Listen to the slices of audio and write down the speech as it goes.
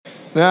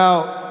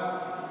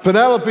Now,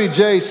 Penelope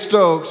J.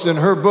 Stokes, in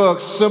her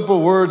book,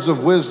 Simple Words of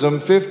Wisdom,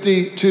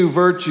 52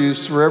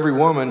 Virtues for Every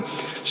Woman,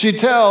 she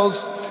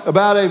tells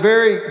about a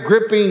very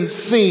gripping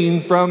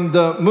scene from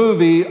the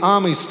movie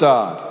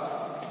Amistad.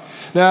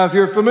 Now, if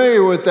you're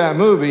familiar with that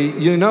movie,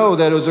 you know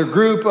that it was a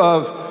group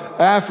of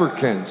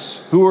Africans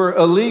who were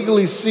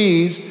illegally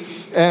seized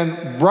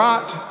and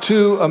brought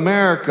to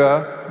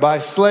America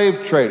by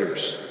slave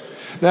traders.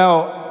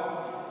 Now,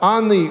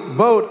 on the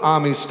boat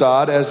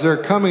Amistad, as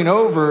they're coming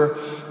over,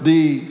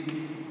 the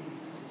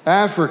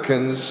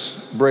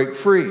Africans break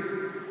free.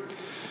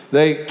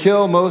 They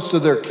kill most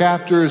of their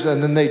captors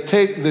and then they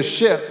take the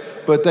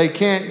ship, but they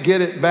can't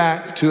get it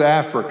back to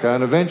Africa.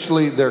 And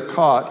eventually they're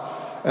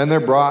caught and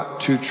they're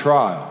brought to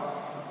trial.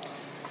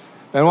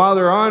 And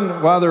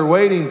while they're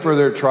waiting for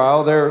their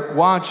trial, they're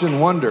watching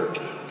wonder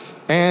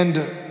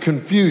and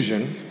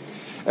confusion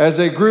as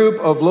a group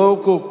of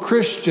local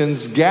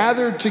Christians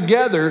gathered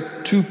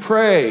together to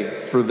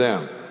pray for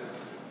them.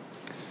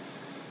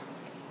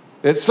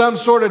 It's some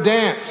sort of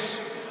dance,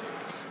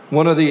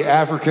 one of the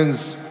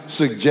Africans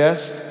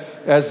suggests,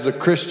 as the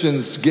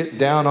Christians get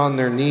down on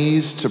their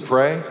knees to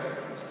pray.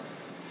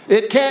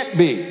 It can't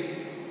be,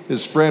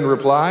 his friend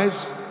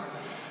replies.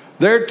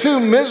 They're too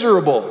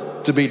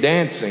miserable to be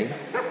dancing.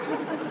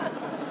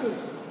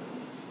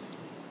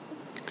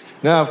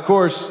 Now, of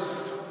course,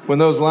 when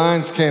those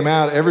lines came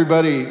out,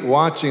 everybody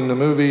watching the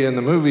movie in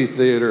the movie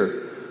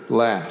theater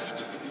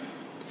laughed.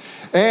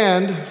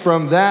 And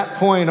from that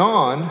point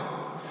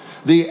on,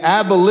 the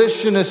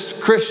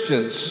abolitionist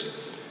Christians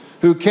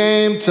who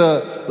came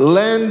to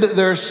lend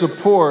their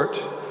support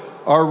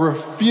are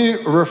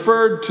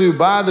referred to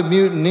by the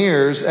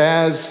mutineers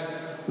as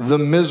the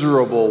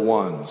miserable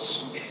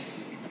ones.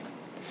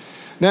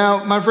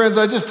 Now, my friends,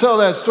 I just tell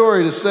that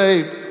story to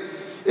say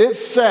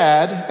it's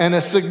sad and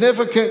a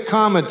significant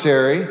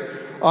commentary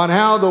on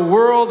how the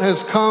world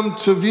has come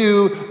to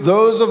view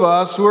those of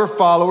us who are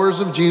followers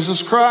of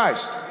Jesus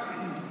Christ.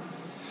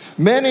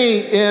 Many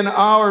in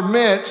our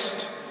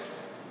midst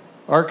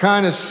are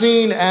kind of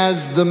seen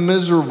as the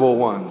miserable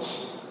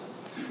ones,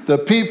 the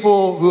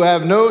people who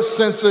have no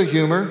sense of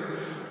humor,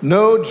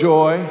 no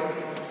joy,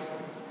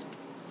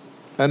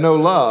 and no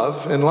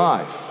love in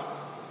life.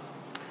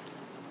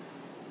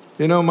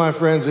 You know, my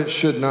friends, it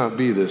should not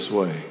be this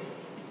way.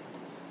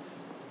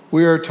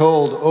 We are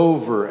told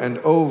over and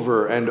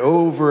over and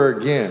over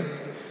again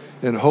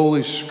in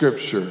Holy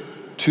Scripture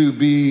to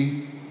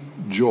be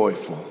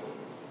joyful.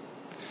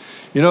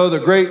 You know, the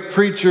great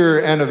preacher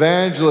and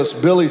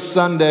evangelist Billy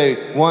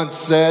Sunday once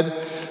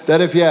said that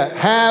if you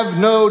have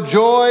no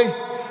joy,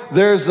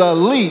 there's a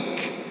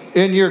leak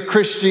in your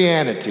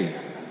Christianity.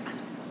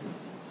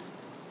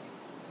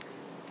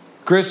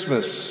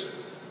 Christmas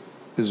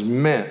is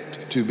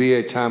meant to be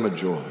a time of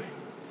joy.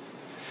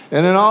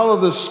 And in all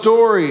of the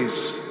stories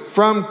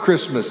from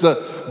Christmas,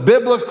 the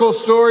biblical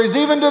stories,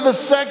 even to the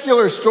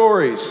secular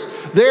stories,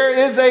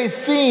 there is a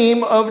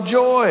theme of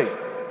joy.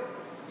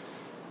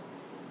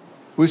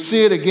 We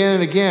see it again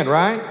and again,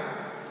 right?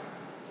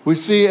 We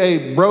see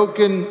a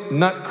broken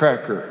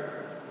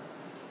nutcracker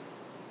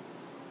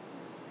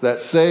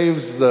that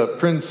saves the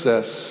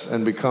princess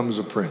and becomes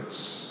a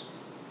prince.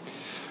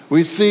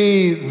 We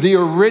see the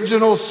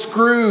original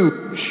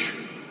Scrooge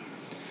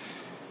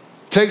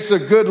takes a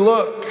good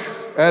look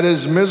at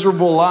his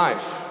miserable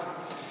life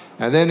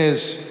and then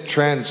is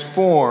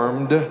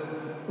transformed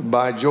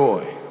by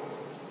joy.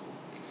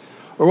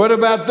 Or what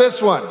about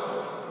this one?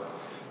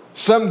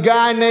 Some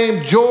guy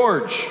named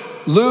George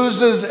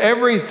loses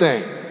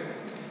everything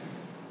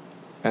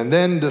and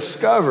then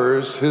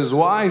discovers his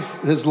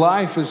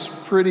life is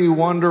pretty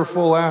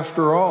wonderful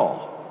after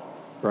all,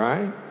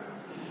 right?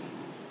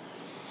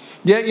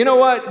 Yet, you know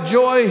what?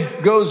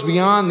 Joy goes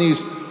beyond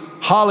these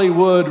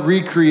Hollywood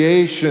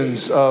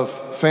recreations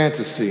of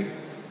fantasy.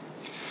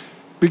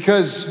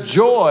 Because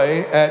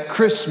joy at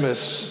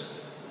Christmas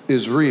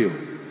is real.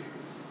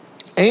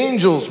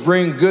 Angels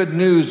bring good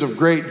news of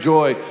great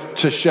joy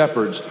to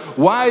shepherds.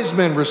 Wise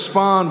men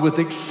respond with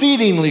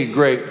exceedingly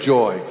great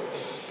joy.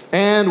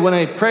 And when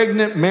a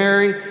pregnant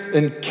Mary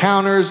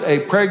encounters a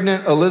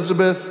pregnant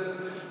Elizabeth,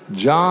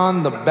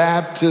 John the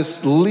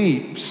Baptist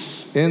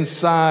leaps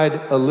inside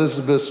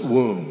Elizabeth's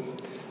womb,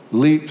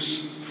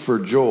 leaps for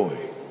joy.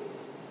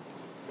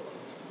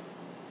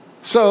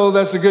 So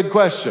that's a good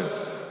question.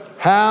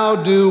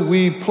 How do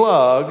we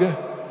plug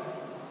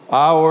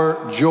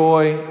our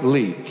joy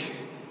leak?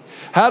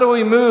 How do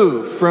we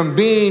move from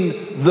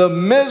being the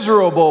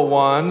miserable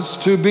ones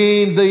to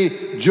being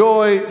the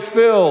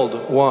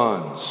joy-filled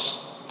ones?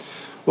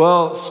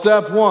 Well,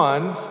 step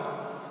one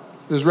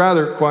is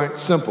rather quite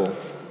simple.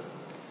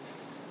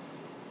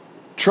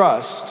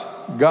 Trust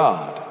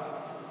God.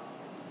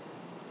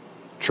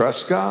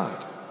 Trust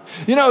God.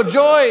 You know,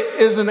 joy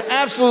is an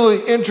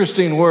absolutely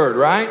interesting word,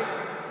 right?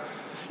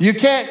 You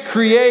can't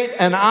create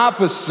an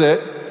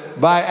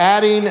opposite by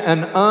adding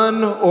an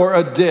un or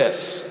a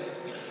dis.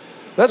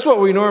 That's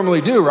what we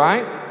normally do,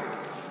 right?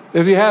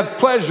 If you have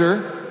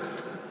pleasure,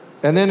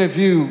 and then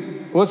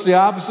what's the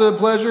opposite of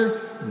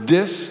pleasure?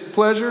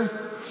 Displeasure.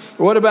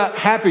 What about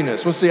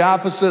happiness? What's the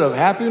opposite of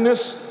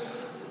happiness?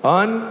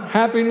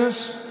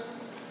 Unhappiness.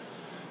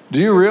 Do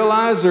you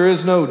realize there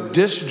is no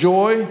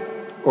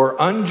disjoy or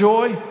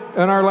unjoy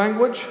in our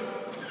language?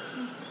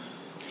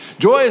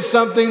 Joy is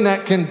something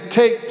that can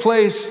take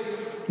place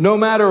no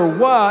matter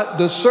what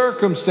the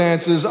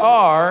circumstances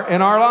are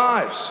in our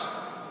lives.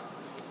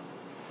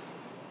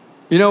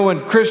 You know,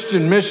 when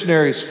Christian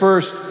missionaries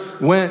first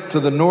went to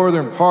the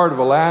northern part of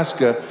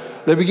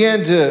Alaska, they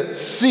began to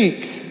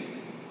seek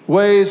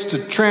ways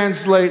to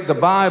translate the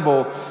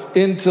Bible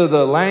into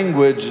the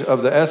language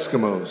of the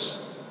Eskimos.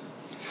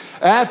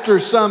 After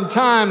some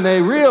time,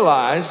 they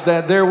realized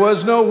that there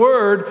was no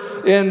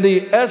word in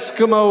the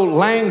Eskimo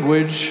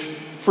language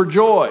for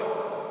joy.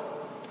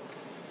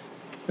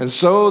 And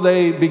so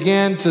they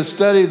began to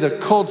study the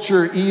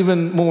culture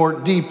even more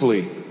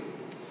deeply.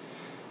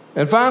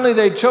 And finally,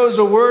 they chose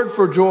a word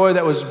for joy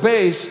that was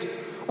based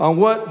on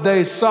what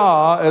they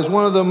saw as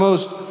one of the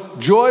most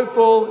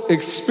joyful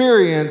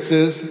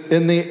experiences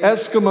in the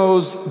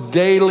Eskimos'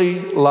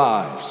 daily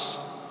lives.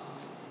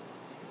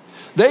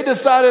 They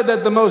decided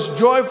that the most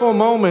joyful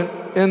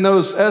moment in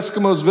those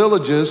Eskimos'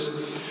 villages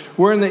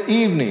were in the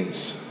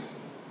evenings,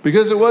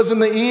 because it was in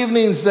the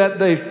evenings that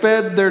they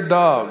fed their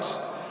dogs.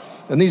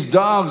 And these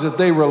dogs that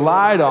they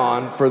relied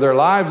on for their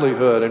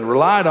livelihood and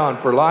relied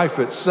on for life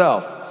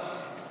itself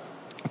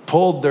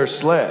pulled their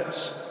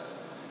sleds.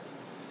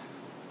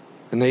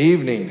 In the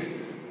evening,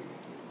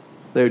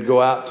 they would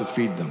go out to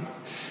feed them.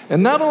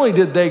 And not only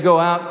did they go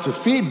out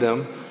to feed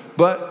them,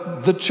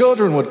 but the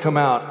children would come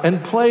out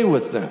and play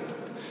with them.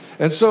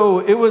 And so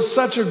it was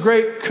such a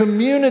great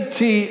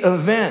community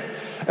event.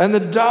 And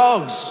the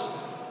dogs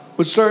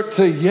would start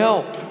to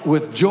yelp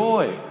with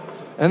joy,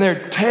 and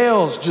their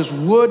tails just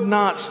would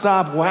not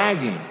stop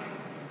wagging.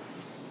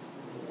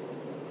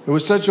 It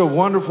was such a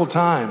wonderful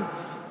time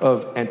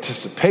of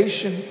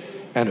anticipation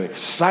and of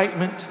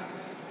excitement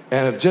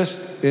and of just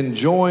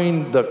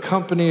enjoying the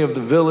company of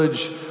the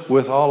village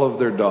with all of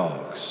their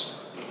dogs.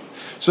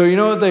 So you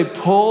know what they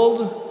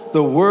pulled?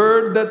 The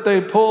word that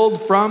they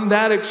pulled from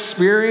that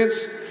experience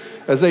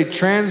as they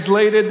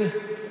translated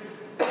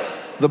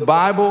the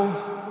Bible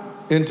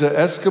into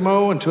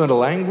Eskimo, into a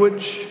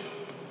language.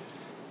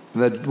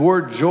 And the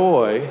word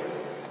joy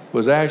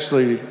was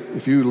actually,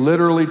 if you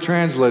literally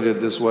translate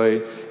it this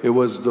way, it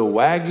was the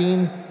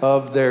wagging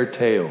of their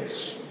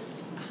tails.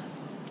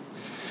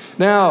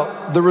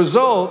 Now, the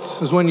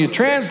result is when you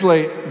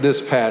translate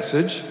this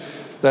passage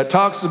that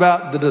talks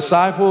about the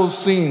disciples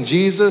seeing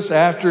Jesus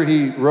after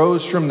he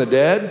rose from the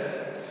dead,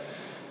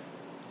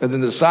 and the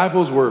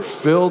disciples were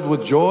filled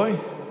with joy.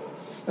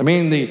 I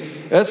mean, the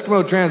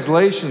Eskimo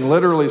translation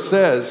literally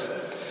says,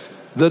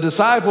 the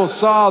disciples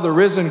saw the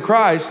risen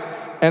Christ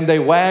and they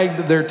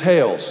wagged their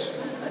tails.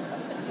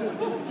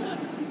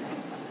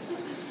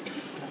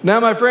 Now,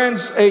 my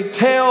friends, a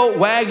tail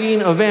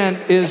wagging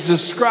event is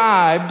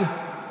described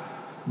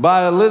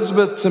by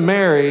Elizabeth to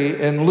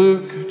Mary in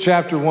Luke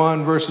chapter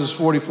 1, verses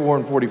 44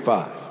 and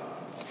 45.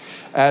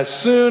 As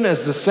soon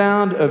as the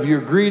sound of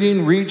your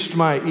greeting reached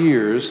my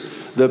ears,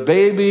 the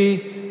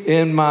baby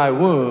in my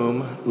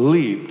womb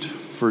leaped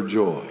for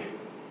joy.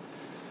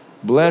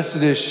 Blessed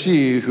is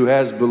she who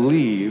has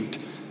believed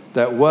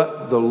that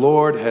what the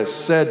Lord has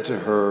said to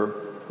her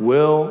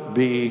will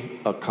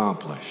be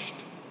accomplished.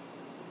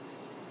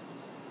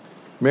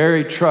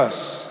 Mary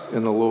trusts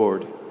in the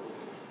Lord.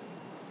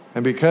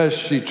 And because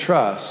she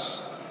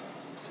trusts,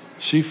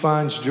 she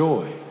finds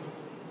joy.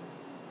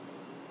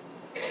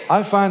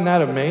 I find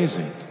that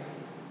amazing.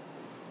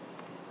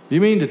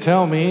 You mean to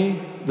tell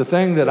me the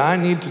thing that I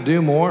need to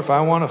do more if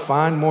I want to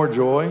find more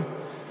joy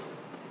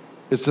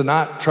is to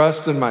not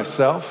trust in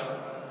myself,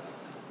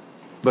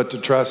 but to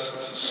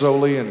trust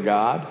solely in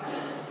God,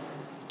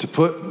 to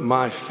put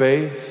my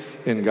faith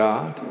in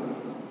God?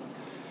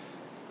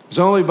 It's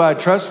only by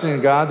trusting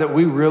in God that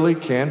we really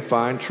can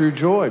find true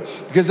joy.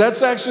 Because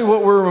that's actually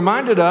what we're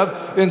reminded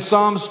of in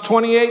Psalms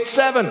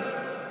 28:7.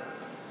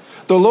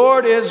 The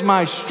Lord is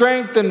my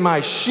strength and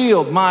my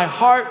shield. My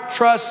heart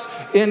trusts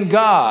in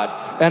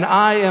God, and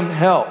I am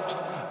helped.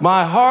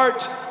 My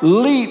heart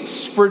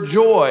leaps for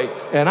joy,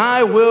 and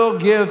I will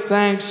give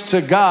thanks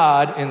to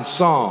God in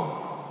song.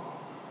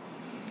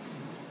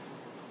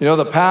 You know,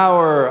 the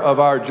power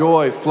of our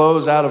joy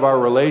flows out of our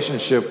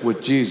relationship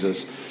with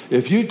Jesus.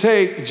 If you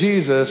take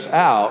Jesus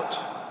out,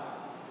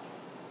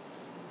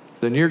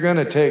 then you're going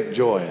to take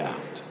joy out.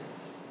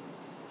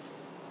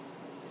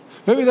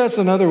 Maybe that's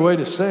another way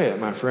to say it,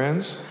 my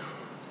friends.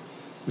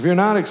 If you're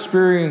not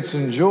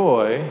experiencing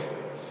joy,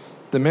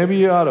 then maybe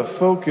you ought to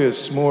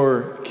focus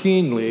more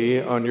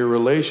keenly on your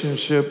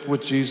relationship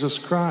with Jesus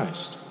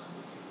Christ.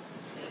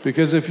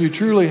 Because if you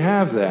truly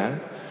have that,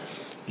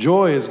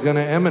 joy is going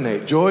to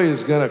emanate. Joy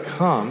is going to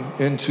come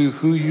into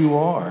who you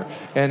are,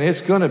 and it's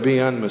going to be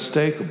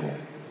unmistakable.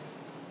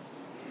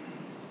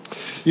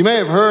 You may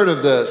have heard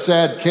of the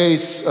sad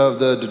case of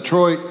the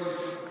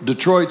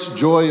Detroit's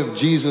Joy of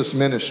Jesus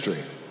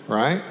ministry,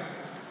 right?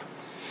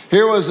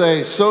 Here was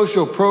a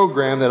social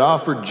program that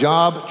offered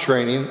job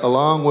training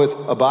along with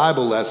a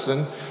Bible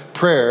lesson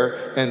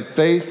prayer, and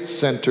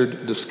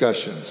faith-centered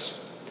discussions.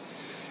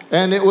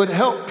 And it would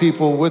help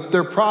people with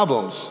their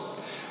problems.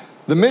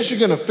 The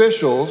Michigan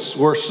officials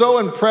were so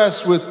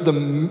impressed with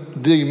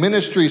the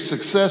ministry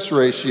success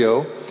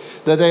ratio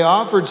that they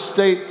offered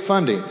state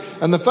funding.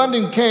 And the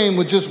funding came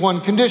with just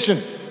one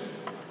condition: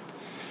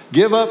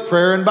 give up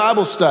prayer and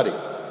Bible study.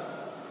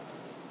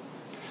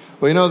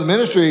 Well, the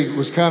ministry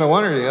was kind of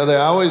wondering, they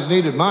always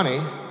needed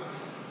money.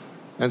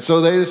 And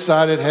so they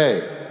decided,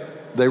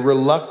 they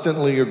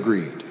reluctantly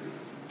agreed.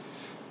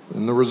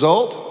 And the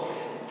result?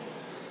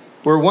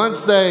 Where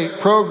once the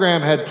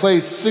program had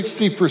placed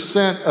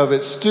 60% of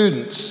its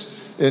students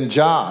in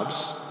jobs,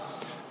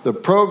 the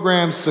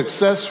program's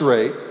success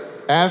rate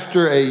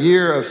after a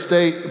year of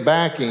state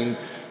backing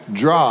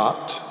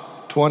dropped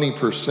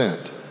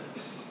 20%.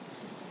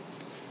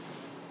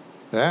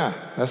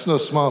 Yeah, that's no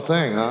small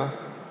thing, huh?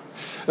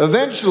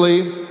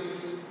 Eventually,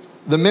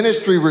 the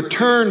ministry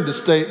returned the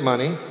state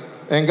money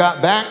and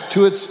got back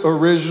to its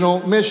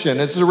original mission.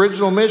 Its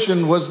original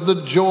mission was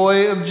the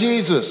joy of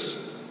Jesus.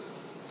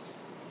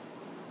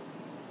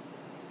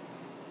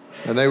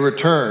 And they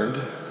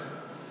returned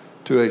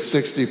to a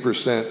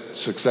 60%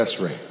 success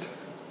rate.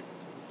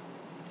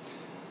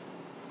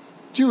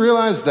 Do you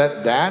realize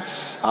that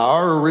that's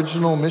our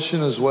original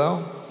mission as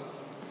well?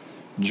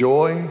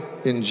 Joy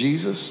in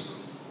Jesus.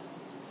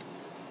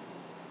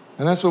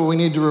 And that's what we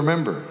need to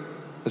remember,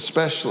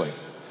 especially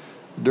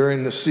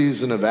during the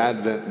season of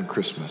Advent and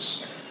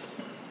Christmas.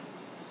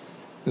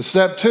 And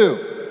step two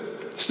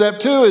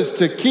is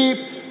to keep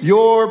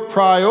your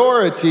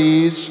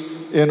priorities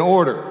in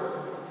order.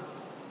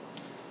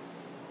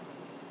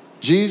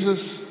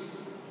 Jesus,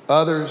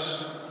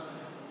 others,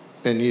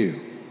 and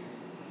you.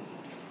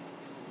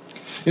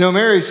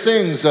 Mary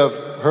sings of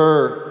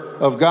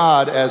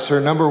God as her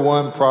number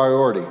one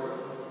priority.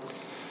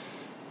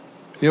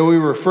 We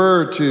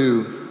refer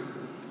to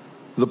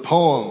the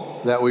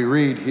poem that we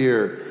read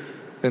here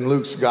in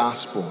Luke's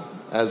Gospel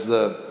as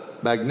the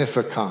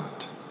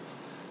Magnificat.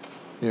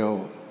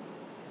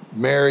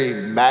 Mary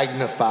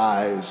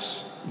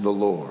magnifies the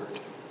Lord.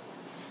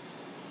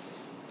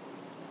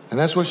 And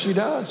that's what she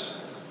does.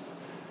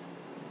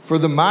 For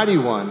the Mighty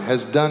One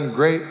has done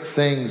great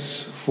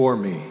things for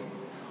me.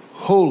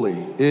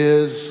 Holy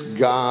is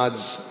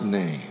God's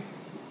name.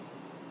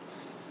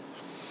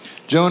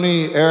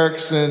 Joni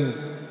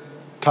Eareckson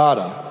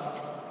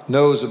Tada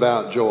knows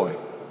about joy.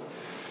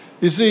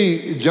 You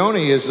see,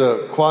 Joni is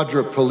a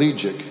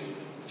quadriplegic.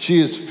 She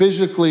is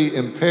physically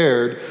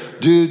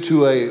impaired due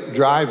to a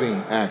driving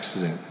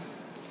accident.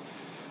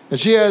 And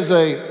she has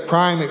a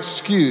prime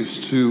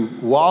excuse to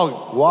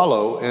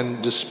wallow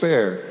in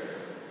despair.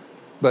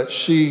 But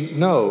she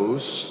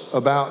knows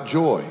about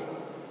joy.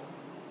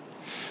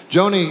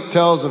 Joni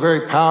tells a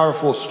very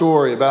powerful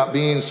story about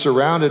being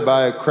surrounded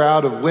by a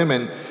crowd of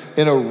women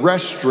in a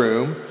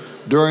restroom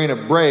during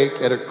a break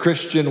at a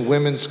Christian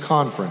women's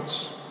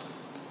conference.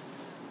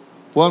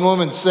 One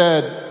woman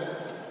said,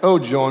 oh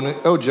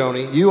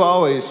Joni, you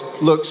always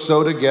look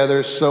so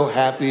together, so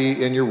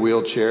happy in your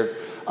wheelchair.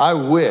 I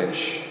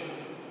wish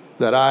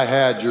that I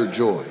had your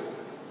joy."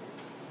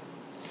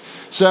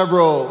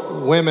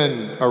 Several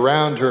women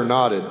around her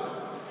nodded,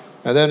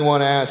 and then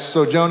one asked,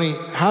 "So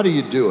Joni, how do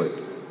you do it?"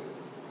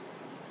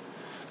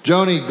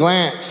 Joni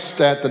glanced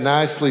at the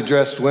nicely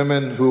dressed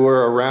women who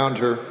were around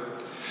her.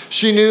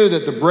 She knew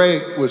that the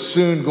break was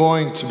soon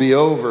going to be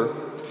over.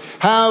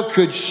 How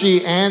could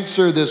she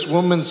answer this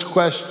woman's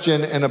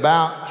question in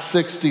about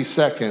 60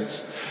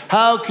 seconds?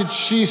 How could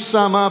she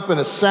sum up in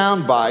a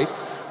soundbite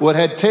what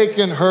had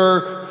taken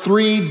her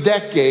 3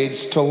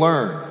 decades to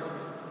learn?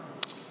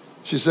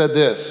 She said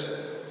this: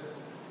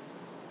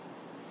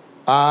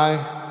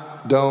 "I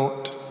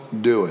don't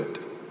do it."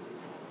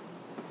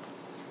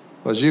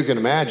 Well, as you can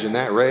imagine,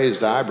 that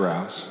raised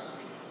eyebrows.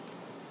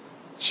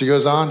 She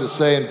goes on to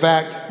say, "In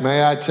fact,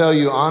 may I tell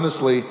you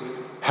honestly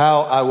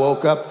how I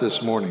woke up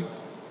this morning?"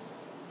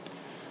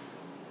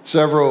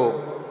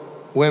 Several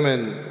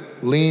women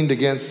leaned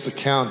against the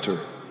counter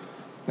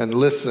and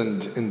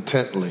listened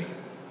intently.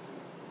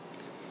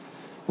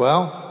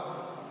 Well,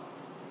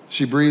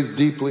 she breathed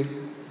deeply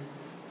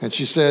and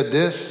she said,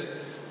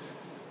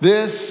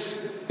 This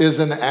is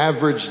an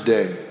average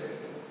day.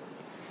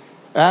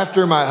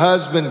 After my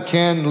husband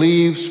Ken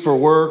leaves for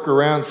work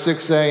around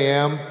 6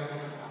 a.m.,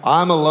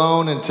 I'm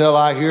alone until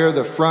I hear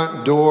the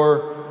front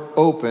door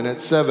open at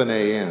 7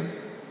 a.m.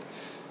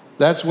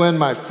 That's when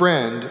my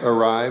friend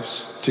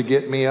arrives to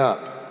get me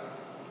up.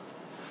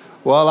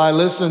 While I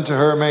listen to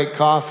her make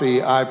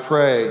coffee, I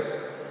pray,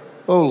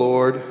 "Oh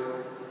Lord,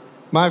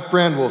 my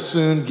friend will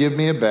soon give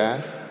me a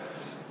bath,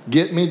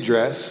 get me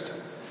dressed,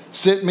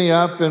 sit me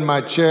up in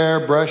my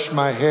chair, brush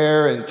my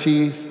hair and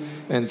teeth,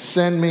 and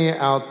send me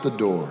out the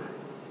door.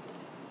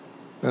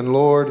 And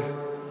Lord,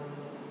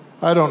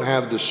 I don't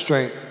have the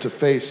strength to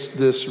face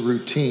this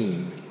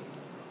routine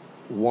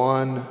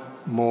one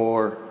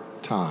more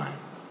time.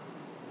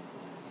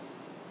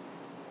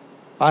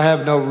 I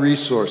have no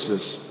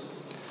resources.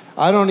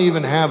 I don't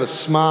even have a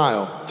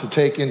smile to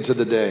take into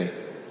the day.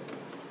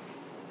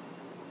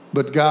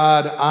 But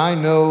God, I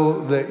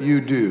know that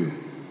you do.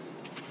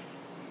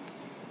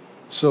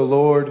 So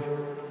Lord,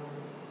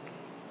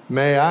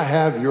 may I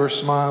have your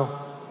smile?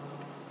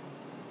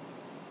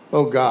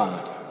 Oh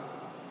God,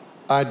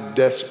 I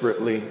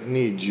desperately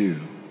need you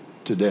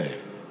today.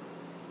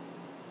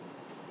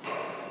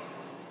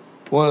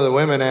 One of the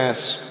women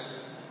asked,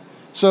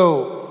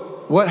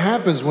 so what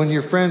happens when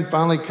your friend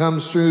finally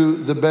comes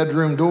through the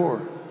bedroom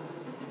door?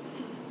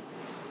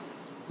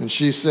 And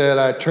she said,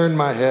 I turn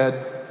my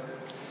head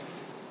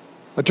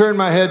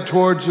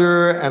towards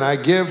her and I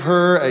give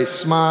her a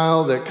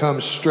smile that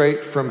comes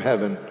straight from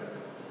heaven.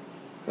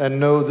 And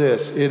know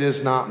this, it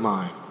is not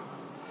mine.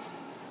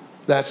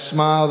 That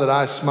smile that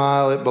I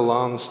smile, it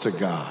belongs to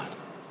God.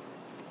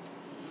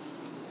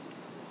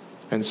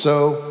 And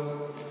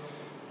so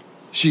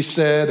she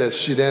said, as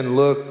she then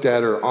looked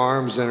at her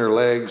arms and her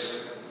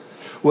legs,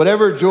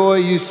 whatever joy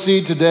you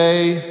see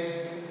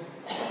today,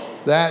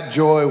 that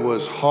joy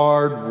was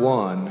hard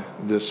won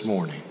this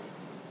morning.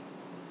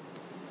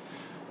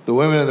 The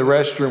women in the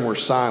restroom were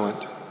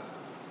silent.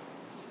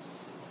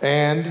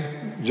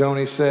 And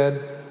Joni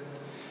said,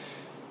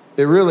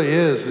 it really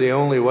is the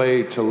only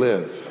way to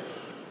live.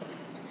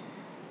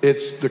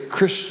 It's the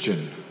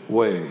Christian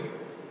way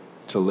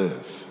to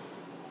live.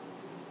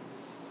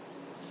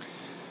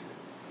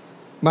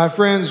 My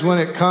friends, when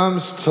it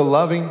comes to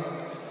loving,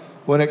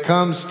 when it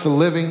comes to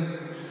living,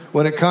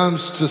 when it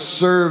comes to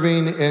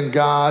serving in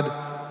God,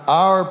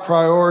 our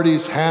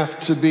priorities have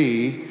to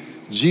be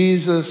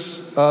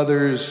Jesus,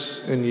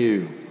 others, and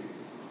you.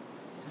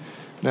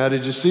 Now,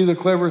 did you see the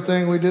clever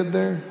thing we did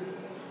there?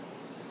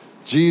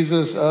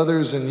 Jesus,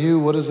 others, and you.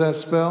 What does that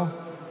spell?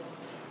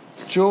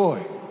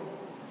 Joy.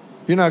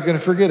 You're not going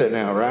to forget it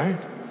now, right?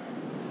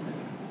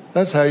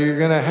 That's how you're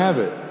going to have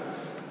it.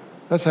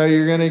 That's how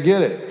you're going to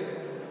get it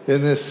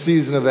in this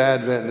season of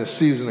Advent, in this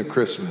season of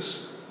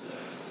Christmas.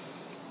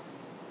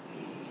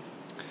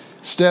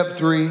 Step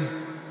three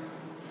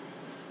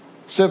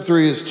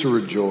is to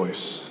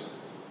rejoice.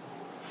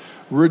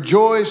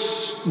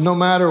 Rejoice no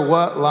matter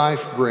what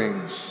life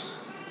brings.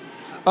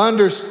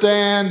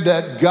 Understand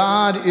that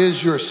God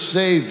is your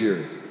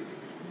Savior.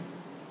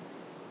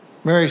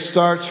 Mary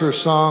starts her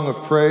song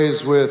of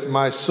praise with,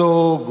 my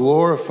soul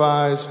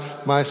glorifies,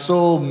 my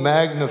soul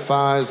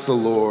magnifies the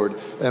Lord,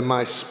 and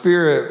my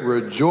spirit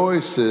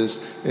rejoices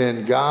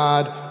in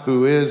God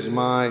who is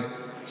my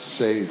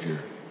Savior.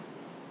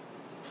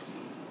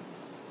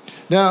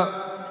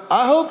 Now,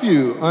 I hope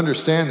you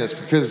understand this,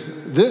 because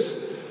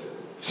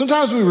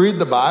sometimes we read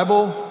the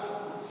Bible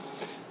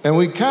and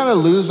we kind of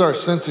lose our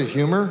sense of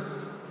humor.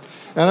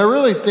 And I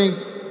really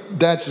think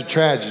that's a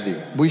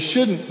tragedy. We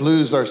shouldn't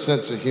lose our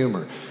sense of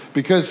humor.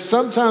 Because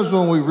sometimes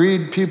when we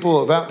read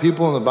about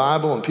people in the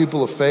Bible and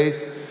people of faith,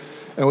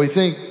 and we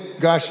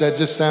think, gosh, that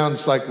just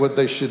sounds like what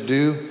they should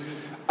do,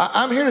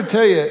 I'm here to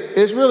tell you,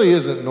 it really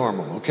isn't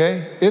normal,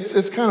 okay?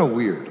 It's kind of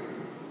weird.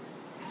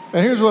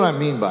 And here's what I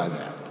mean by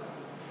that.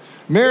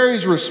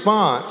 Mary's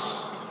response,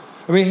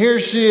 here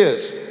she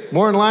is.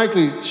 More than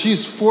likely,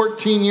 she's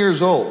 14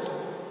 years old.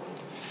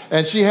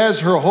 And she has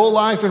her whole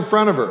life in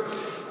front of her.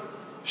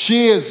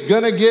 She is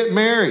going to get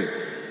married.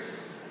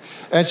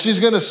 And she's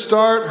going to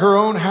start her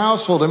own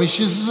household. This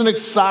is an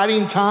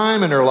exciting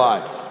time in her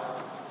life.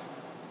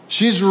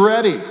 She's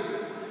ready.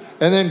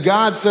 And then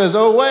God says,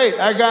 oh, wait,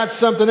 I got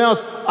something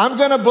else. I'm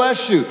going to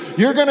bless you.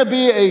 You're going to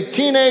be a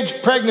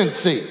teenage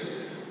pregnancy.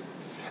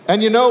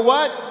 And you know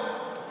what?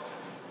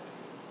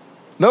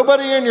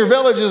 Nobody in your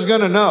village is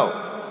going to know.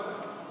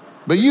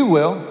 But you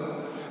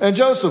will. And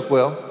Joseph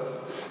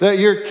will. That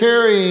you're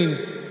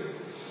carrying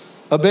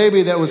a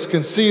baby that was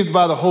conceived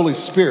by the Holy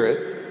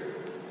Spirit.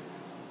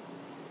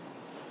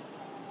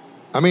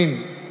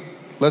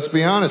 Let's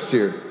be honest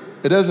here.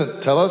 It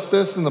doesn't tell us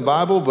this in the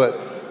Bible,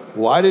 but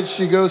why did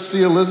she go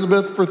see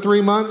Elizabeth for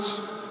 3 months?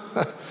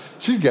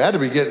 She's got to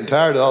be getting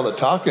tired of all the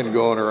talking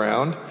going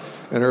around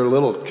in her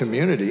little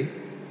community.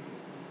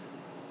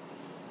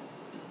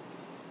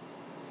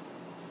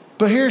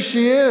 But here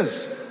she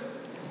is.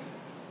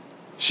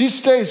 She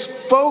stays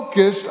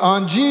focused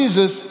on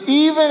Jesus,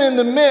 even in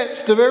the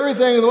midst of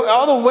everything,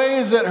 all the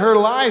ways that her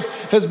life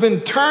has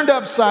been turned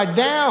upside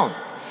down.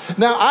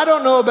 Now, I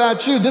don't know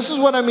about you. This is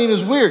what I mean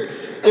is weird.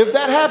 If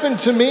that happened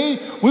to me,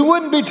 we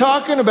wouldn't be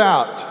talking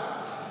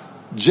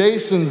about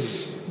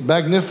Jason's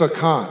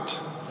Magnificat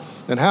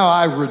and how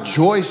I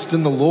rejoiced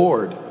in the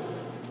Lord,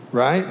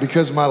 right?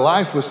 Because my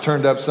life was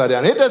turned upside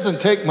down. It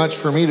doesn't take much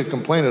for me to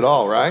complain at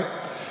all, right?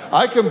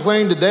 I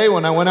complained today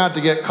when I went out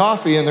to get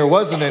coffee and there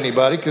wasn't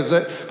anybody because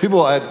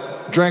people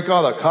had drank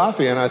all the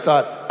coffee, and I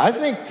thought, I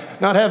think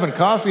not having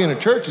coffee in a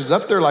church is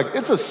up there like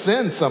it's a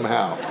sin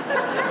somehow.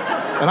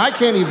 And I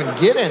can't even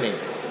get any.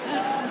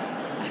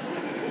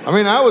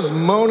 I was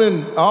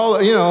moaning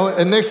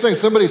and next thing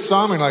somebody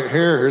saw me like,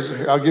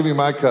 here's, I'll give you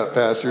my cup,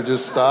 Pastor,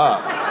 just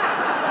stop.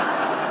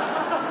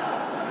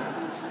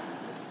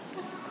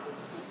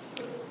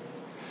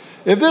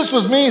 If this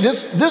was me,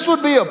 this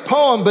would be a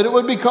poem, but it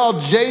would be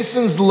called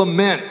Jason's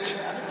Lament,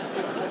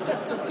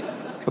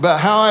 about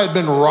how I had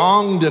been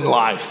wronged in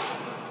life.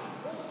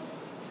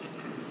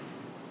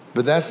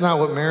 But that's not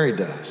what Mary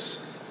does.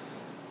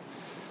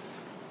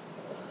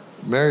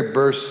 Mary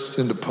bursts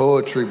into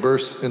poetry,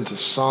 bursts into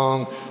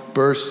song,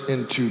 bursts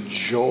into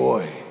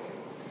joy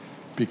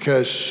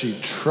because she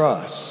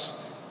trusts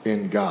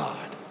in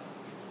God.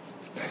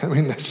 I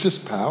mean, that's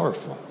just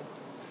powerful.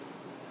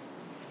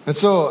 And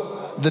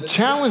so the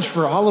challenge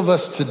for all of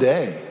us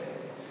today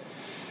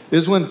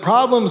is when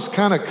problems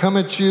kind of come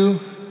at you.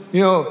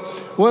 You know,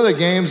 one of the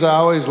games I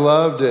always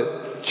loved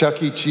at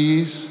Chuck E.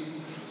 Cheese,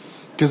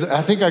 because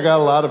I think I got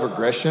a lot of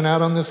aggression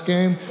out on this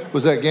game,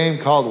 was that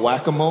game called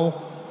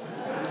Whack-A-Mole.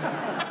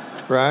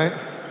 Right?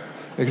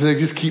 Because they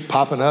just keep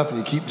popping up and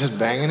you keep just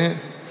banging it.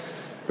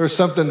 There's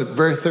something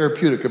very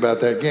therapeutic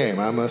about that game,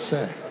 I must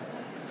say.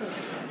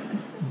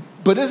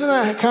 But isn't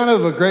that kind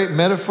of a great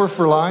metaphor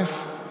for life?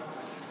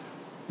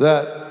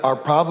 That our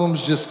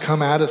problems just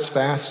come at us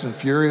fast and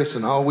furious,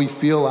 and all we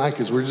feel like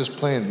is we're just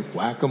playing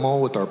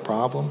whack-a-mole with our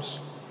problems?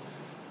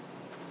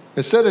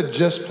 Instead of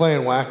just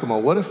playing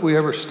whack-a-mole, what if we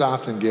ever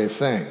stopped and gave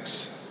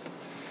thanks?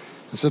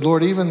 And said,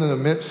 Lord, even in the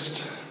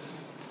midst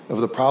of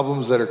the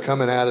problems that are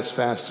coming at us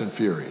fast and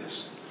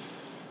furious,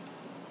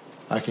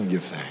 I can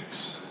give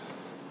thanks.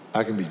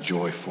 I can be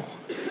joyful.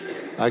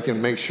 I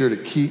can make sure to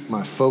keep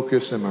my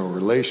focus and my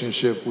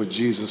relationship with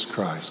Jesus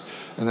Christ.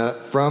 And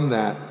that from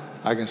that,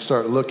 I can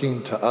start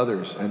looking to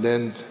others and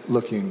then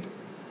looking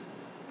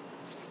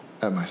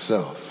at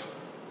myself.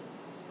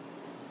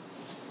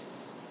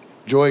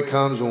 Joy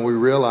comes when we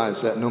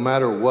realize that no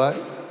matter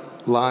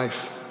what life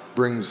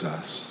brings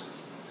us,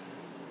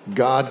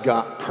 God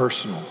got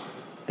personal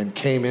and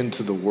came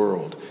into the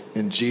world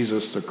in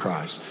Jesus the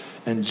Christ.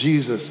 And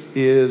Jesus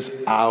is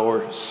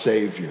our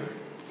Savior.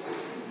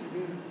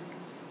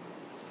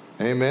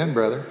 Amen,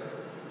 brother.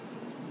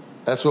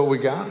 That's what we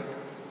got.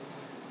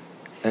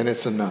 And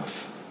it's enough.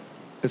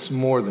 It's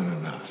more than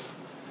enough.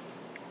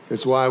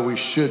 It's why we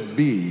should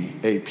be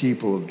a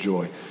people of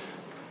joy.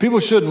 People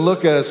shouldn't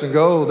look at us and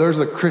go, oh, there's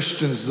the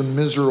Christians, the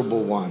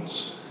miserable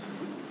ones.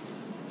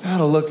 They ought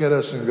to look at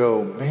us and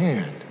go,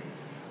 man,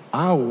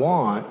 I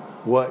want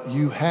what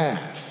you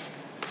have.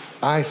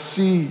 I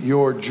see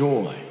your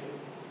joy.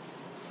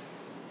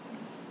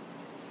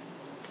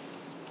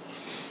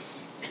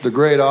 The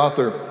great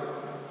author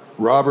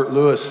Robert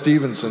Louis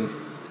Stevenson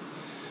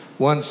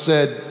once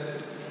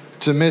said,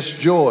 to miss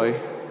joy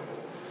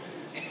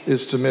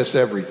is to miss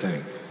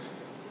everything.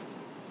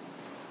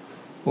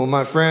 Well,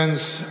 my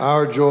friends,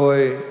 our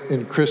joy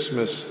in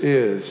Christmas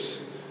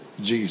is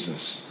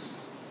Jesus.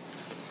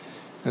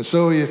 And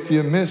so if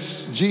you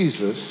miss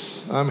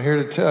Jesus, I'm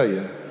here to tell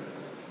you,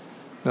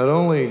 not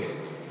only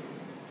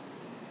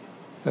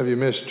have you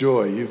missed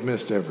joy, you've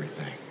missed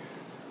everything.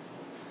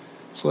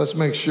 So let's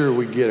make sure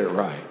we get it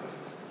right.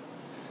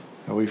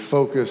 And we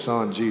focus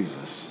on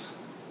Jesus,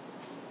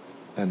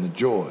 and the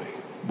joy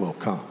will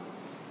come.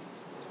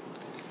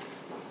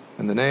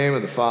 In the name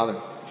of the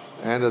Father,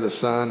 and of the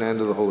Son, and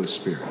of the Holy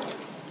Spirit.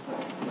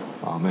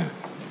 Amen.